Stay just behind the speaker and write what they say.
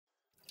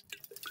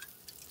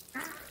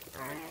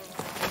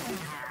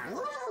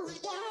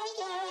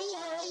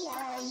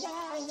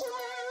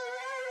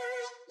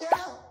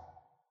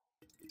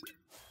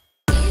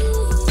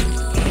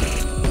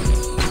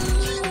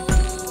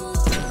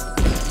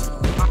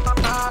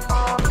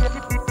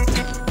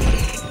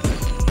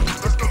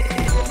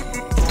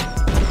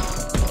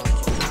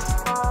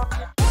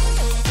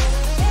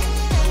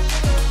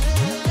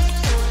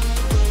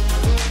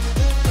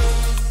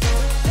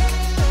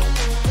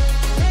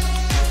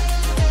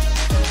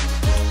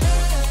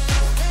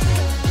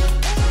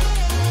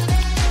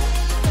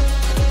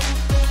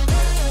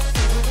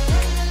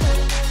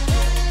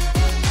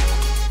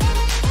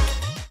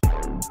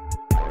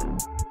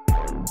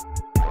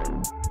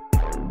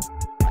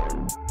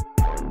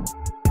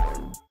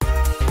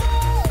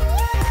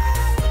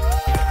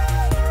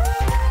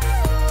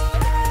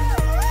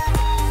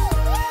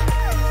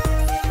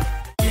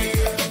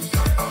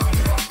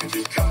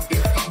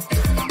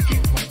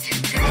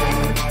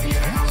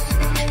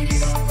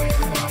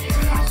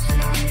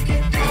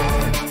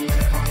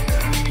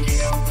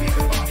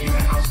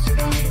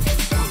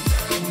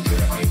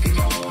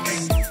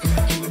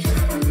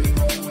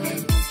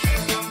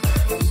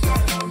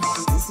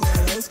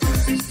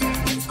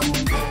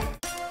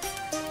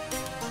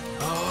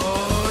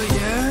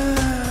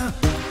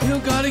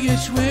get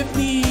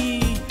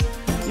swifty.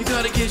 You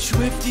gotta get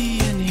swifty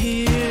in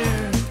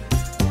here.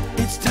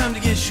 It's time to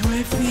get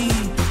swifty.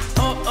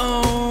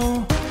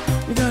 Uh-oh.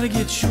 You gotta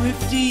get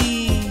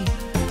swifty.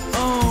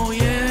 Oh,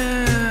 yeah.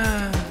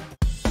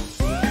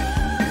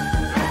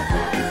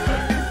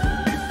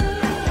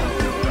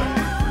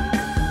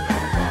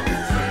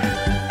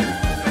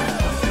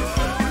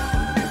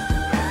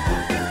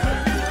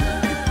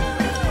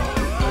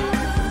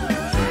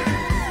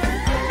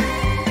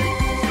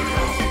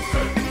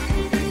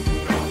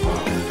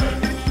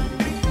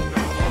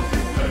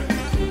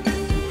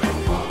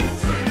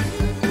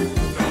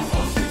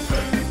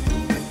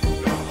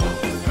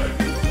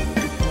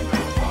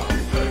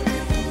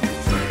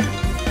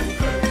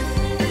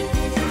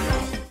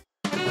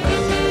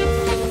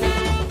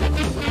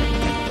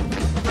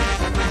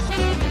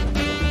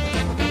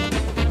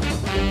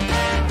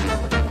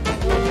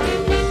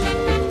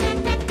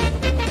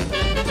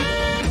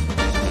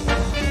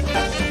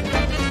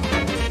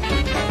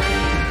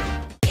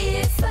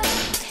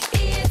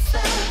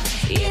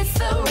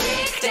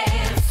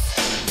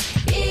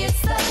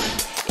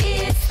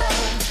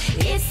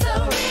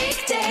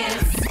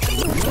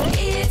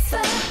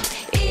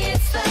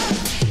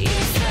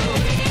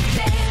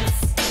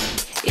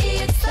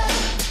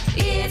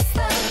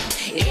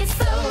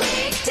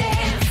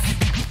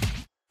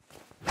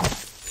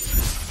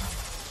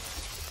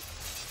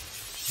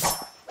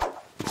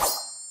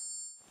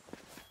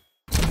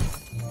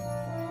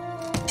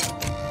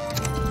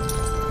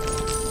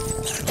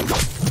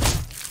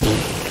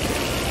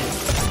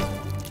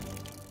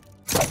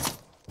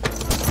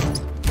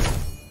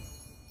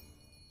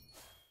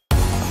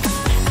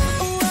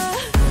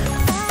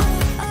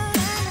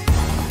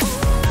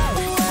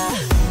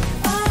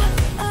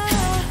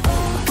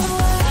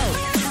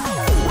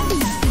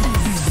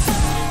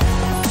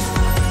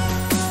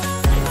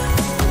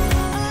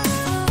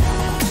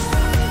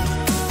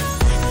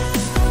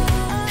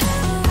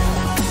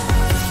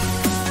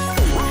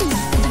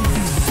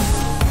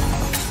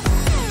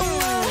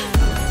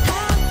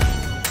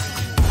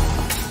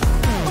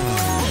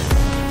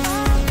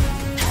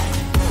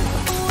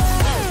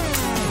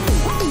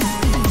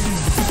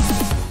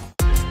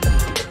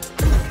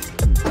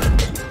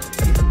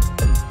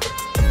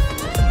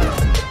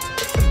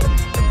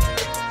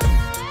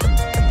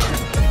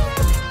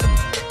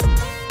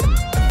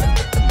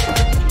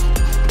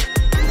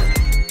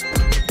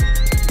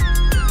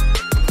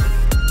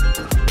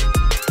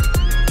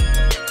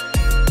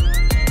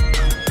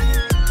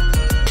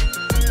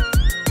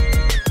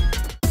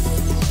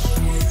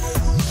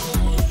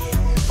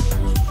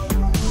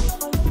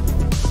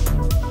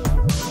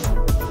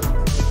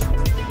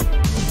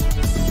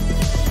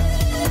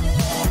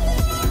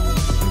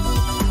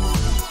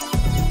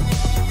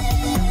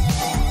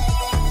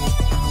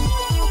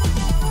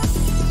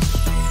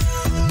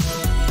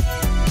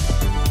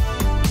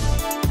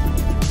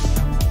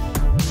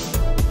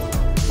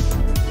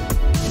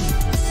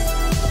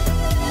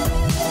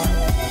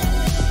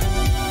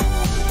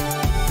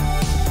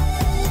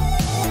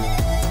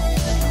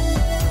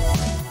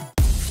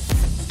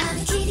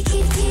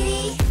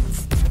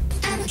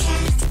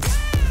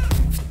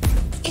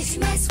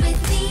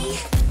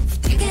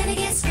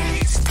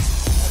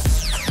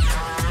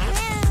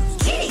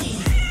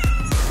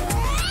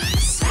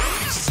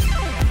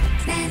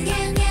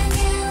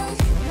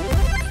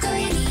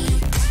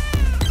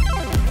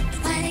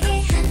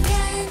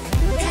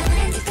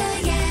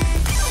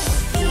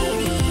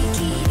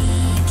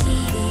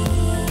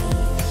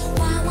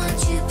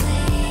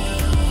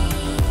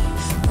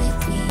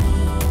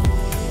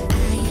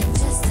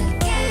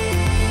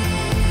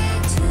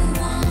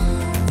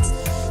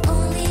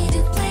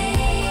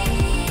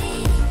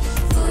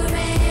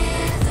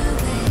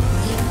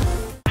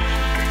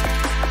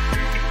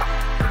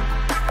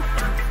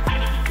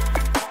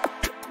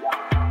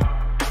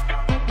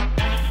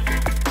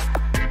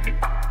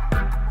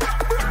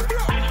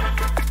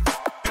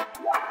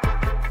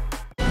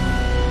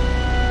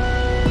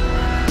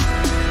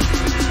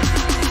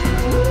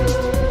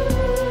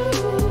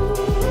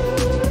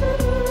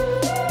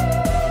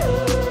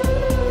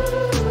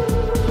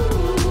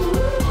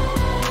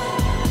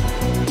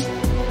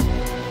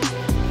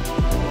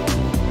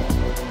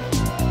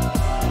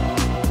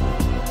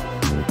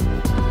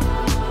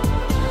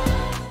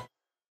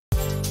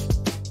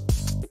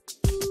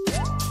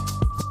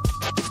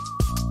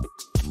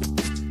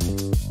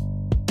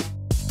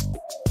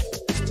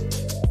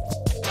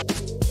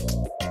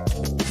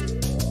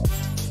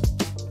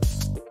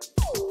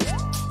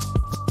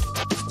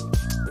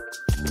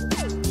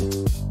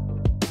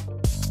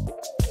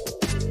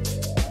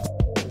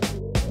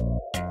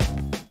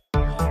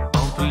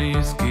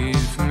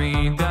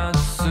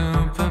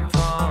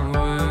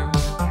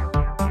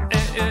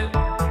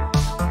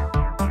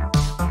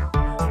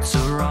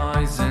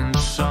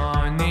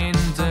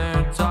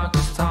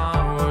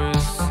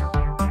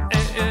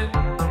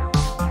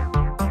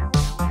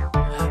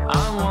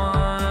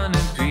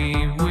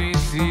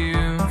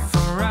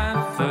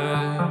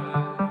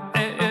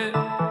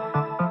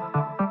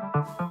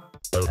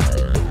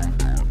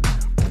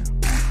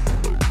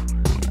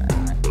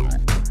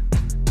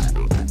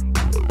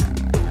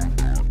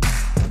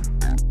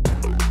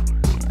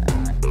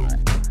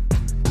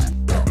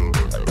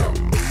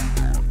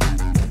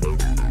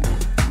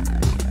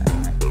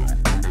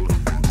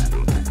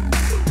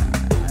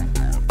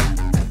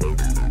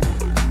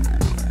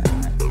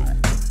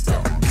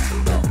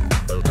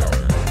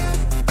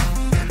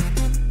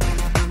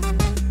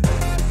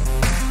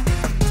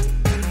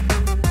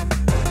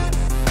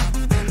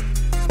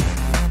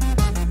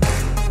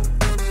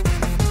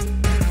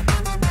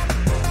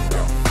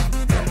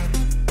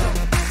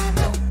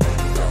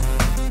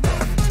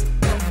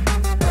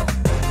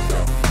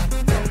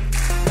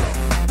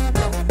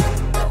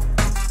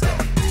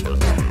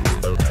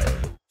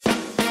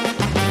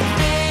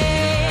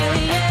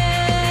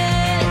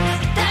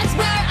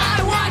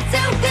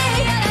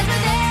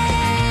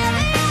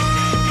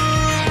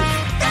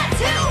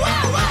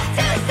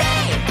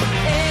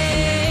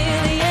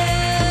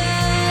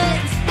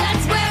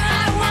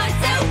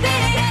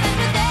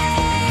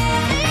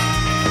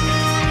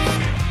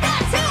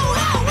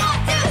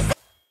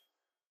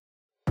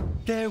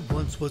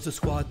 once was a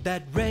squad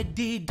that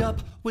readied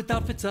up, with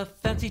outfits a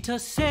fancy to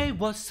say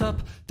what's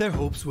up. Their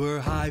hopes were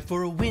high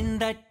for a win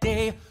that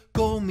day.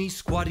 Go me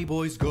squatty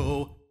boys,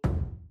 go.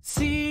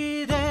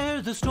 See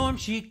there, the storm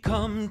she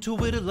come to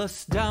whittle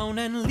us down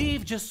and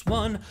leave just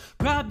one.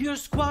 Grab your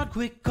squad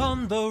quick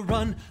on the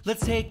run,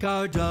 let's take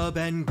our dub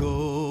and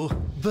go.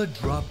 The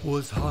drop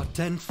was hot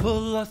and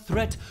full of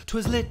threat,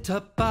 'twas lit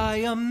up by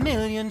a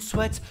million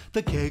sweats.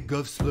 The keg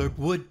of slurp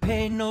would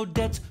pay no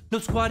debt, no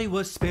squatty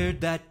was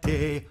spared that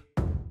day.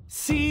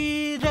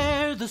 See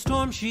there, the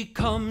storm she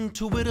come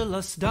to whittle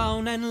us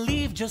down and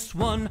leave just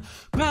one.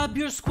 Grab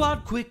your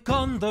squad quick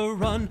on the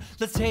run,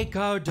 let's take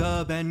our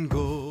dub and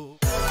go.